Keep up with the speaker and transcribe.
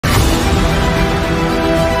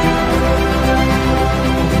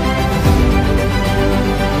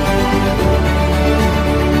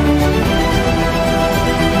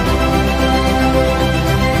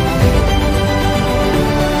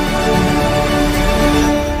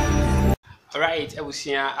Right, I will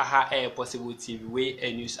see a possible TV way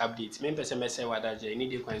a news update. Member say what I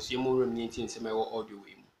need to consume more meeting in my audio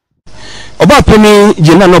way. Oba Penny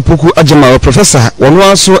Jena no Puku Ajama professor one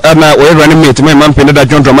also na we running mate my man Penny da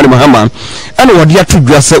John Dramani Mahama and what dia to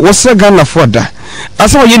dress was Ghana for da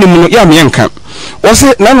asa wo yeni mu ya menka wo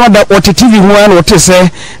se na no da what TV ho an what say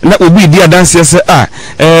na obi dia dance say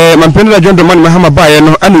man Penny da John Dramani Mahama bae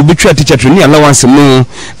no ana obi twa teacher training allowance mu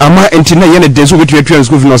ama enti na yene de so betwa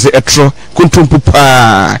school no say etro kontompu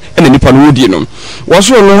pa ena nipa no wodi no wo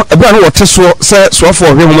so no ebe an what so say so for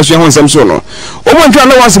hwe ho so ho nsam so no o mo ntwa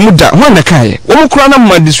allowance mu da ho na kai wo mo kura na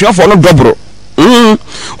ma disuafo no dobro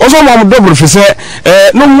ozo mo dobro fi se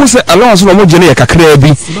no mu se allowance no mo je ne kakra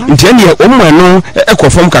bi nti ene o mo no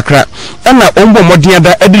ekofom kakra na o mbo modin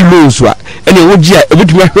da edi loans a ene wo ji a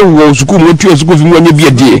ebetuma hwe wo suku mo tu suku fi mo anya bi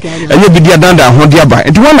adie anya bi dia danda ho dia ba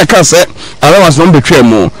nti wona ka se allowance no betwa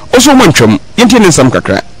mu ozo mo ntwam yenti ne nsam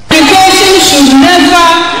kakra. Education should never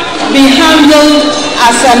be handled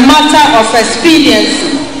as a matter of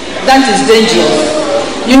expediency. That is dangerous.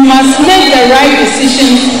 You must make the right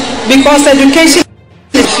decisions because education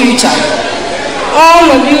is the future.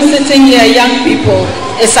 All of you sitting here, young people,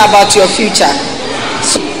 it's about your future.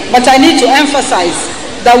 But I need to emphasize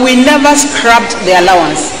that we never scrapped the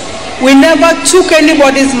allowance. We never took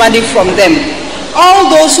anybody's money from them.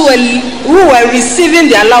 All those who were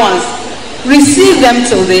receiving the allowance received them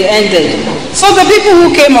till they ended. So the people who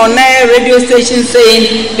came on air radio station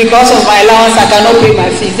saying, because of my allowance I cannot pay my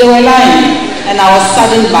fees, they were lying. And I was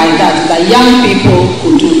saddened by that young people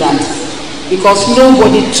could do that. Because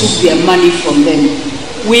nobody took their money from them.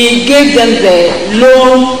 We gave them the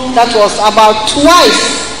loan that was about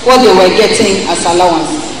twice what they were getting as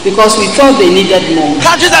allowance. Because we thought they needed more.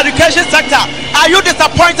 Country's education sector, are you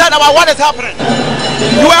disappointed about what is happening?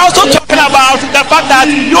 You are also talking about the fact that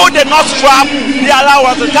you did not scrap the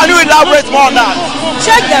allowance. Can you elaborate more on that?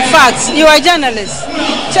 Check the facts. You are a journalist.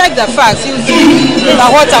 Check the facts. You see that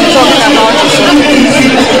what I'm talking about is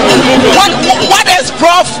what is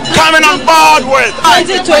Prof coming on board with?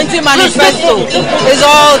 2020 manifesto is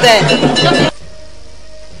all there.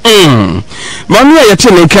 Mami ya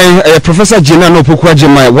yetene kan Professor Jena no Puku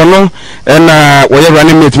Ajama wono na wo ye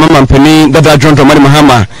running mate mama mpani dada John Dramani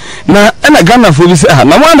Mahama na na Ghana fo bi se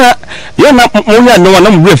na wana ye na mo ya no na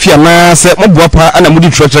mo brafia na se mo boapa ana mo di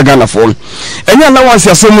treasure Ghana fo enya na wansi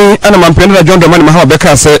asemi ana mampani dada John Dramani Mahama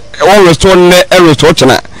beka se won restore ne restore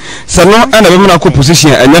chena se no ana be na ko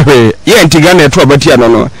position enya hwe ye nti Ghana eto abati ano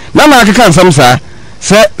no na akeka nsam sa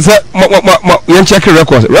se yen check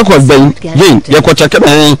records ben yen ye ko check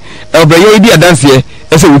ben obraye bi adanse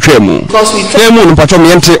ese wutwa mu mu no pato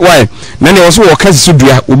mente why na ne wo wo kasi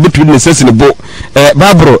sudua obitu ne sesi ne bo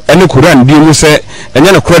babro ene Quran bi mu se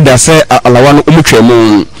enya na korada se alawa no omutwa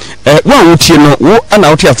mu wa wutie no wo ana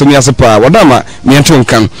wote asemi ase pa wadama mente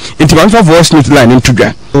nkan nti ban fa voice note line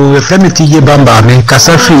ntudwa we famity ye bamba me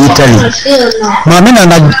kasa free Italy mama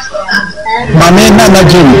na na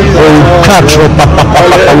jin o katro papa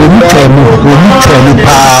we mutemu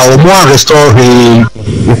pa o mo restore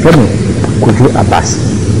we from kuju abas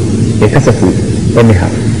e kasa free anyhow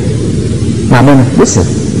mama listen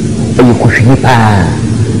e kushini pa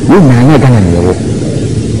we na Ghana nyewo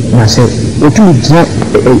na se otu gina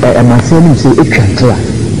amanfo se etwantra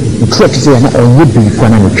nti se na onye bi kwa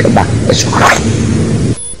na ntwaba eso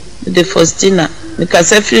the Faustina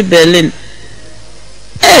because free Berlin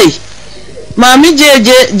hey mami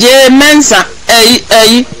je mensa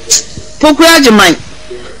pokura jiman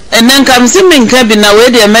enen kam si minka bi na we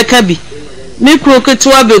de meka bi mi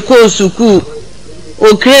kroketwa be ko suku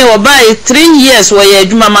okre obai 3 years wo ye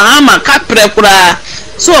adwuma Mahama kapre kura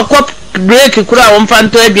so okop break kura wo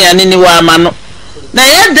mfanto aduane ni wa ama no na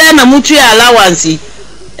ye da na mutu allowance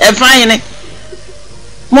e fine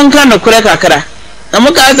monka no kure kakra na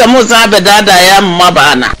muka za mo za bedada ya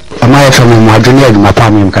mabana Amaya from Madrid and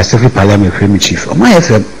Mapam Casafi Parliament Frame Chief. Amaya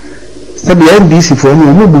from Sabi NBC for me,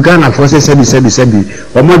 Bugana for Sabi,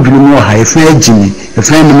 or more Bruno High Fair Jimmy, a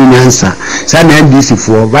friend of Minansa, San NBC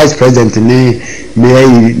for Vice President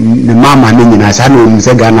the Mama Nina,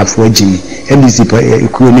 San Ghana for Jimmy, NBC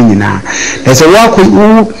Kunina. There's a walk with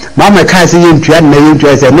Mama Cassie to add my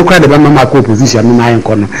interest and look at the Mama position in my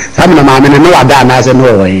corner. Some of the Mamma and no Adana as a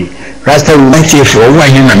Norway. Rasta for why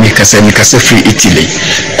you make us free Italy.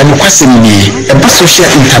 And question me about social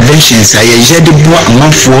interventions. I had the boy a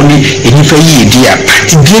month for me in if a year, dear,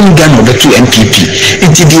 to be gun over to MPP.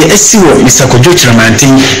 It's the SCO, Mr.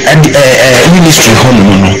 Kojotramanting and ministry home.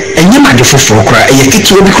 And you might for cry, a kit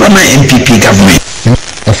will become my MPP government.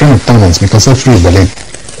 A friend of Thomas because of free Berlin.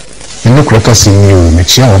 ene kurata sinyo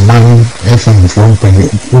mechia oman FM from penye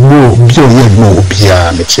ubo bio ye no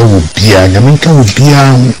obia mechia obia nyaminka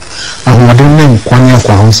obia ahode ne nkwanya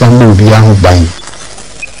kwa honsa no obia ho ban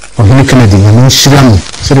ohini Kennedy nyamin shiram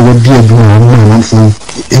se de wodi adu no manfo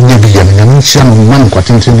enye bia nyamin shiram man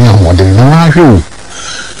kwatente ni ahode na wahwe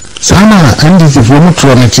sama andi fo mo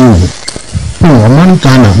tro na ti oman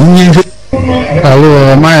kana munye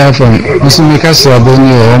Allo, my FM, Mr. Mikasa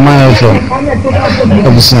Boni, my FM.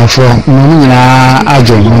 Obviously, from Mumina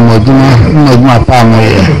Ajo, my palm.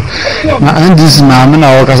 And this man,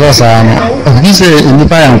 our Casasa, this is in the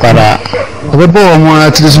Payan Quara. The boy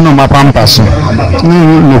wanted to know my pampas.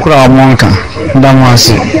 No crowd monka,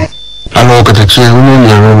 Damasi. Allo, Katachi,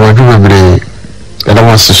 and I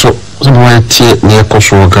was so somewhere near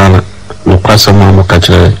Kosovo, no Casa Mamma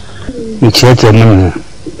Catcher. You check your name.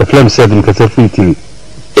 The film said in Casafiti.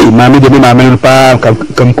 Mammy, the mamma pa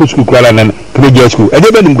come Kusku Kuala and Kujaku. I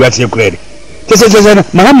didn't grant your credit. Just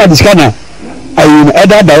as Muhammad is Kana. I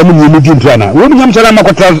added the woman you moved into Anna. Women come to Rama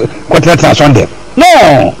Quatrata on them.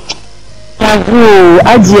 No.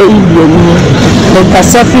 Adia the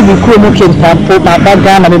Casafi, the Kumu Pampo, my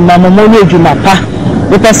bagana, and Mamma Jumapa.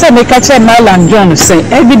 The person may catch a Malan John say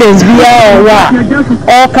evidence via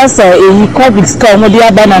all Casa, a COVID score,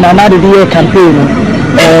 Modia Banana, another year campaign.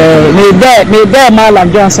 May bear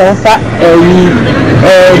Malan John so far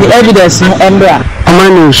the evidence no embra.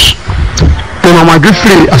 Amanus, the Mama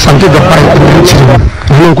Giffrey, as I did the pipe,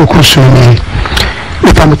 no Kukusuni.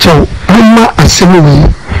 If I'm a child, Mama Assembly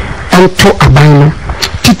and to Abano,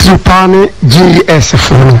 Titripane, GS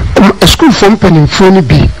phone, a school from Penny Phone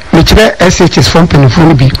B. Which there SHS from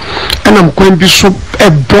Penifone B, and I'm going to be so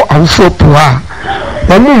a bo and 4 poa.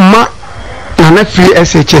 One more and a free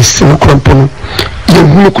SHS in Crumpon. You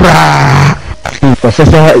look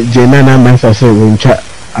Professor Jenana Mansa in chat,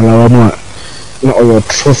 Alawama, or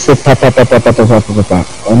Trosso Papa,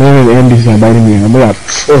 or maybe Andy's abiding me. I'm like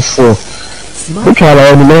 4. Look at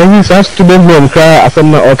the man, he's asked to be one cry after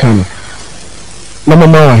my organ.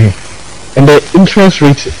 Mama. And the interest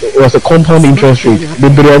rate was a compound interest rate. The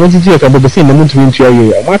probability of the same amount to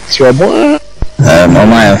you. What's your boy?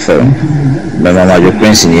 Mama FM. My mama, your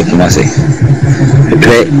prince in Yakumase.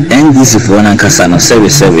 NDC for one Casano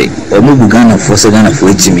service or move Ghana for Sagana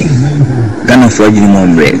for Jimmy. Ghana for Jimmy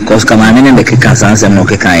Mombre. Cause Kamani and the Kansas and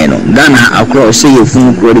Mokakaino. Ghana across say your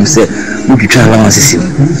phone clothing said, look, you travel on Sicily.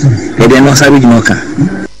 They didn't know Savage Moka.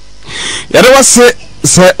 Yeah, that was it.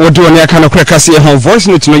 Se wodi woni aka na kura kase hon voice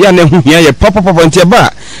note no ya na hu hia ye papa ntia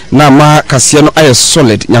ba na ma kase no aye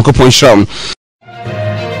solid yakopon sham